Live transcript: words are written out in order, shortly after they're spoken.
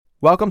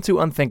Welcome to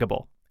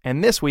Unthinkable,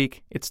 and this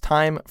week it's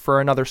time for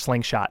another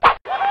slingshot.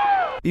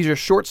 These are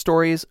short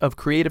stories of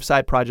creative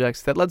side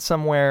projects that led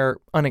somewhere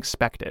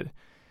unexpected.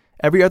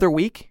 Every other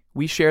week,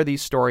 we share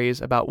these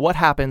stories about what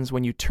happens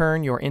when you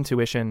turn your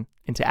intuition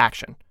into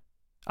action.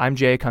 I'm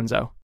Jay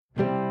Acunzo.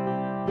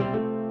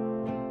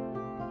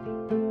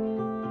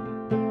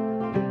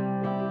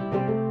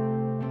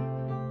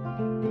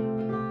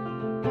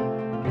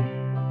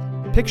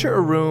 Picture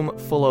a room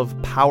full of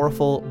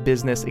powerful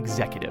business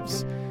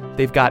executives.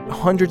 They've got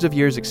hundreds of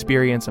years'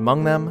 experience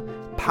among them,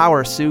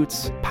 power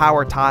suits,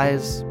 power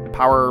ties,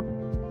 power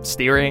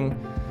steering,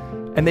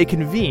 and they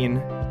convene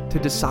to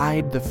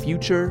decide the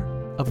future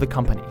of the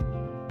company.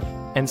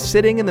 And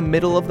sitting in the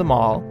middle of them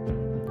all,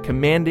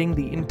 commanding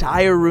the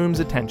entire room's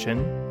attention,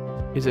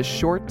 is a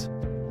short,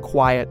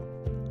 quiet,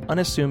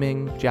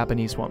 unassuming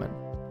Japanese woman.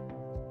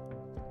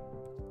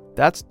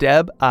 That's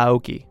Deb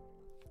Aoki.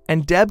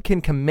 And Deb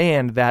can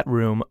command that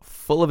room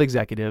full of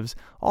executives,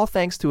 all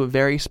thanks to a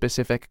very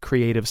specific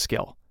creative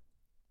skill.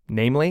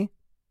 Namely,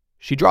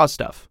 she draws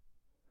stuff.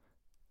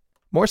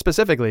 More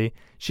specifically,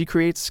 she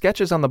creates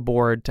sketches on the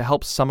board to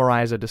help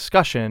summarize a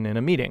discussion in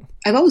a meeting.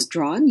 I've always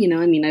drawn,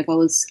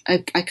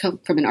 I come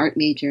from an art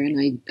major and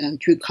I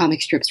drew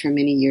comic strips for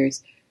many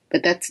years,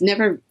 but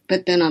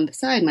then on the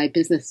side,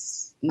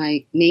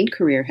 my main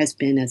career has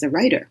been as a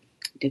writer.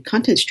 I did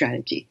content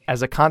strategy.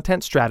 As a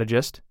content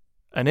strategist,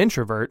 an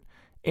introvert,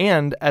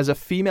 and as a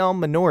female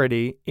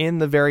minority in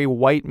the very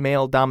white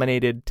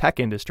male-dominated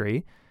tech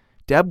industry,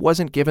 Deb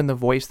wasn't given the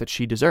voice that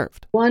she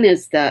deserved. One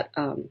is that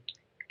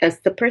as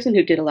the person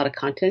who did a lot of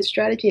content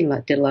strategy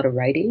and did a lot of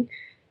writing,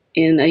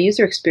 in a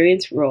user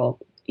experience role,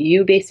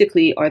 you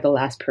basically are the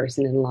last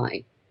person in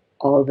line.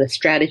 All the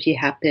strategy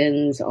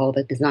happens, all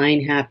the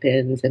design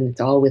happens, and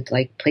it's all with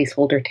like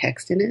placeholder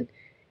text in it.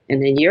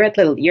 And then you're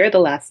the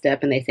last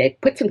step, and they say,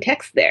 put some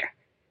text there.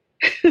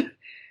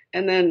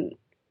 And then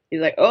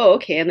you're like, oh,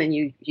 okay. And then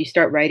you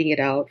start writing it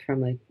out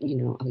from a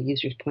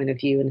user's point of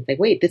view. And it's like,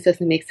 wait, this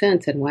doesn't make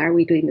sense. And why are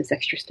we doing this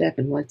extra step?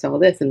 And what's all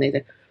this? And they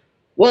say,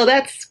 well,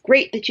 that's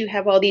great that you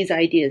have all these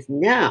ideas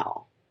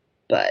now,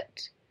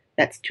 but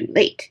that's too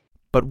late.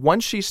 But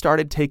once she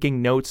started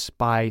taking notes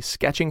by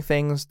sketching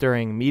things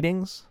during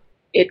meetings,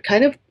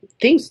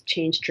 things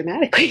changed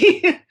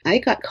dramatically. I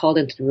got called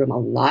into the room a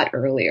lot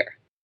earlier.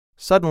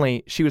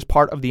 Suddenly, she was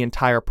part of the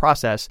entire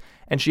process,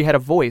 and she had a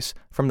voice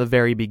from the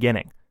very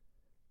beginning.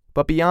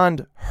 But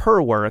beyond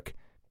her work,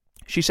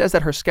 she says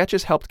that her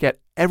sketches helped get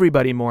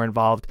everybody more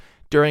involved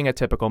during a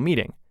typical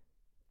meeting.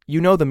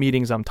 You know the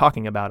meetings I'm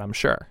talking about, I'm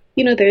sure.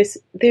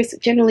 There's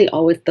generally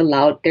always the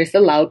loud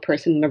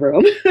person in the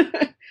room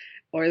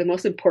or the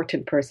most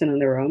important person in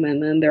the room.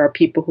 And then there are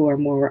people who are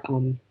more,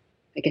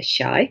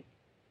 shy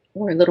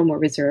or a little more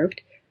reserved,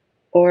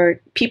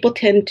 or people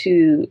tend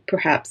to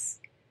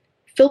perhaps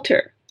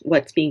filter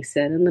what's being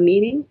said in the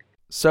meeting.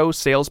 So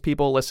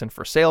salespeople listen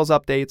for sales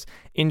updates,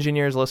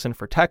 engineers listen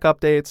for tech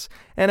updates,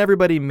 and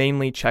everybody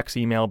mainly checks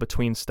email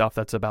between stuff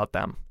that's about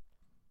them.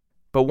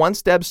 But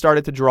once Deb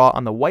started to draw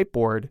on the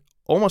whiteboard,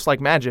 almost like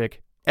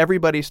magic,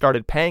 everybody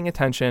started paying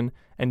attention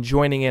and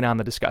joining in on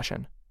the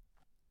discussion.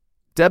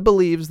 Deb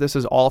believes this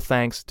is all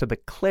thanks to the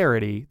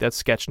clarity that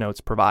sketch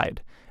notes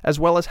provide, as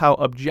well as how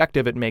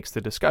objective it makes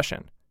the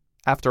discussion.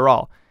 After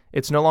all,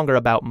 it's no longer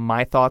about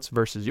my thoughts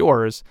versus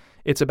yours,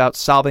 it's about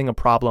solving a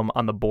problem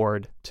on the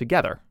board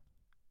together.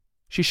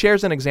 She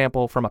shares an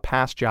example from a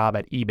past job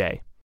at eBay.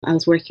 I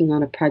was working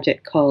on a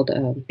project called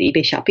the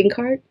eBay shopping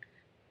cart.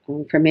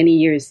 For many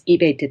years,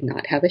 eBay did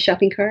not have a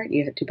shopping cart.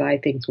 You had to buy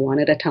things one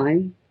at a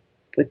time,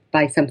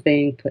 buy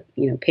something,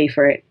 pay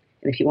for it.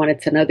 And if you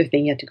wanted another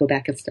thing, you had to go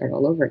back and start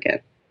all over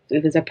again. So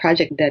it was a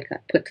project that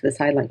got put to the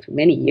sideline for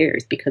many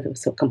years because it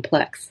was so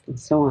complex and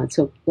so on.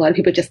 So a lot of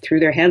people just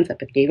threw their hands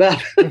up and gave up.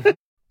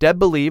 Deb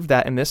believed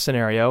that in this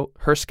scenario,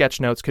 her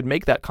sketch notes could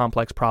make that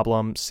complex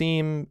problem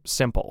seem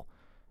simple.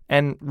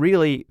 And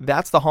really,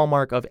 that's the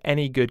hallmark of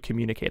any good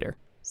communicator.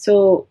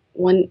 So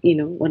one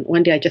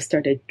day I just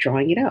started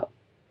drawing it out.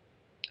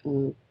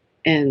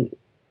 And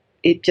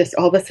it just,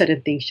 all of a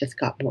sudden, things just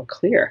got more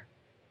clear.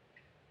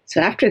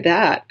 So after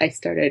that, I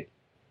started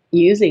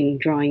using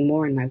drawing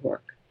more in my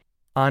work.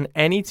 On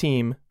any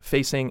team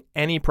facing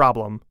any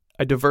problem,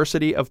 a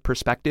diversity of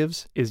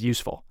perspectives is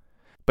useful.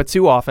 But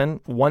too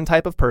often, one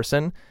type of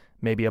person,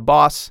 maybe a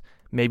boss,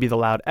 maybe the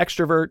loud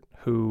extrovert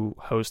who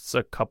hosts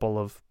a couple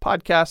of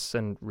podcasts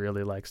and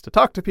really likes to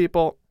talk to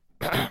people.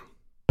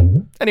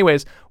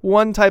 Anyways,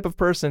 one type of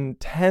person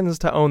tends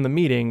to own the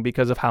meeting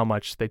because of how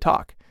much they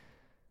talk.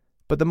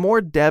 But the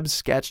more Deb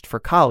sketched for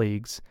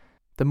colleagues,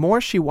 the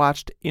more she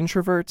watched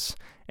introverts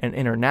and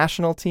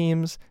international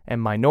teams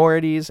and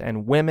minorities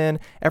and women,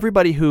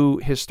 everybody who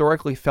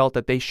historically felt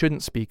that they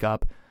shouldn't speak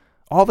up,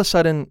 all of a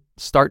sudden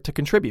start to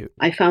contribute.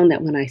 I found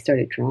that when I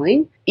started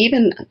drawing,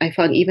 even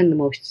the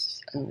most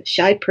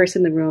shy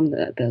person in the room,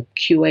 the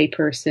QA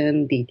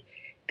person, the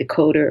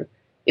coder,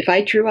 if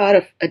I drew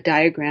out a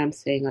diagram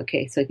saying,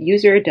 okay, so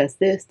user does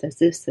this,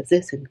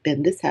 and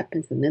then this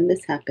happens, and then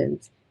this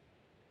happens,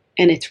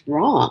 and it's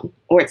wrong,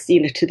 or it's,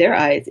 to their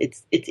eyes,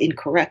 it's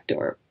incorrect,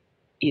 or,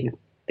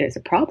 there's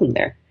a problem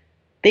there.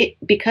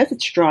 Because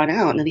it's drawn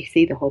out and they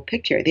see the whole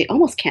picture, they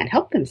almost can't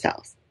help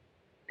themselves.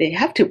 They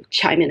have to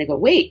chime in and go,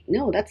 wait,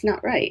 no, that's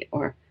not right.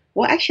 Or,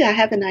 well, actually, I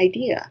have an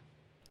idea.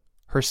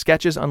 Her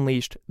sketches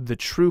unleashed the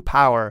true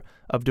power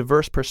of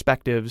diverse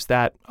perspectives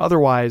that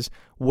otherwise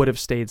would have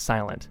stayed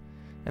silent.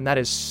 And that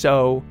is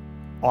so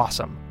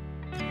awesome.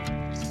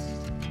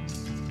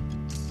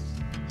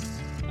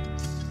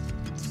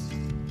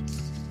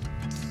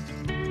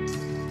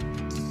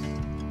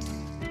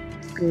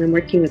 When I'm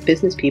working with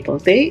business people,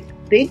 they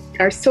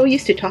are so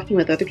used to talking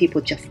with other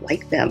people just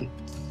like them,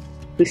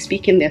 who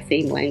speak in their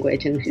same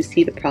language and who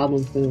see the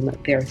problem from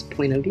their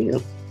point of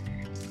view.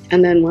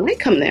 And then when I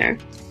come there,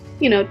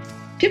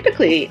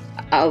 typically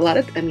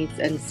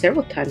and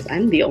several times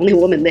I'm the only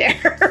woman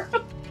there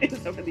in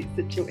some of these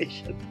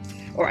situations,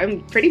 or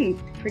I'm pretty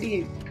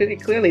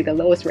clearly the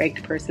lowest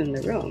ranked person in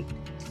the room.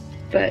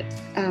 But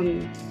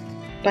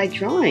by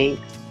drawing,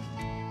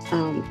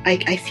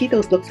 I see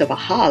those looks of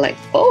aha, like,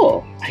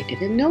 oh, I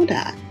didn't know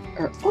that,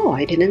 or oh,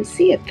 I didn't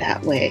see it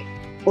that way.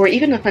 Or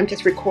even if I'm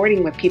just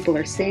recording what people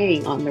are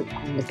saying on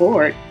the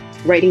board,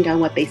 writing down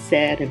what they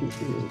said and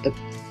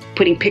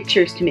putting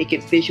pictures to make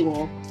it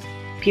visual,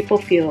 people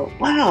feel,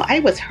 wow, I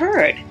was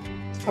heard,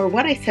 or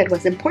what I said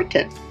was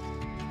important.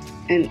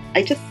 And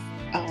I just,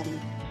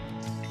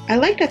 I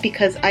like that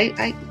because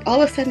I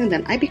all of a sudden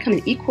then I become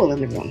an equal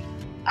in the room.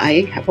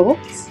 I have a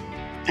voice.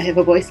 I have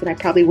a voice that I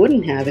probably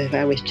wouldn't have if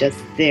I was just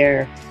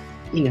there,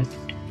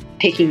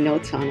 taking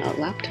notes on a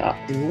laptop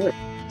and work.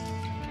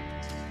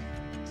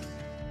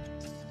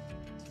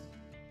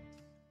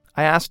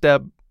 I asked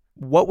Deb,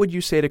 what would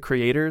you say to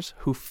creators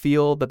who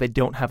feel that they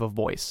don't have a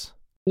voice?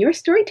 You're a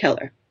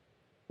storyteller,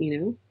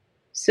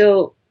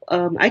 So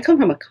I come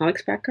from a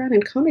comics background,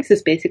 and comics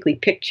is basically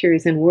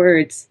pictures and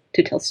words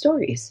to tell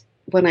stories.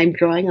 When I'm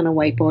drawing on a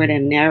whiteboard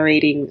and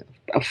narrating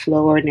a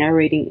flow or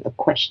narrating a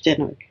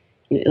question or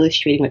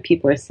illustrating what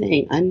people are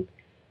saying,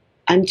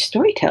 I'm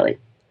storytelling.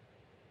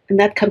 And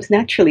that comes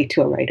naturally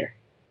to a writer.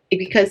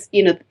 Because,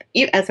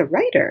 as a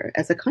writer,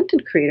 as a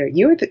content creator,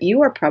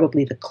 you are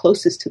probably the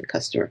closest to the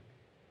customer.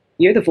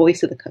 You're the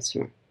voice of the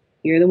customer.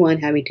 You're the one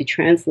having to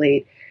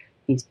translate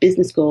these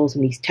business goals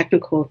and these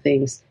technical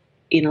things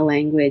in a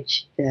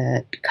language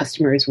that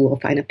customers will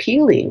find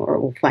appealing or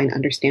will find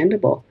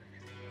understandable.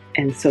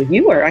 And so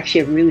you are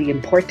actually a really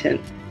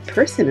important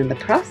person in the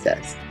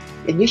process,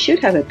 and you should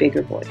have a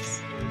bigger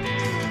voice.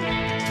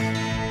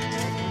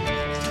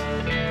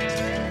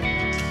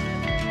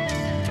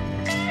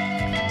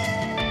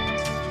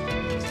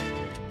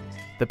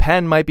 The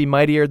pen might be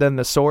mightier than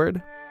the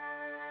sword,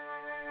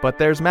 but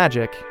there's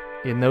magic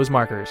in those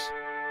markers.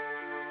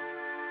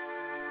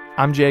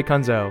 I'm Jay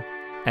Kunzo,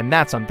 and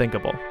that's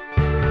Unthinkable.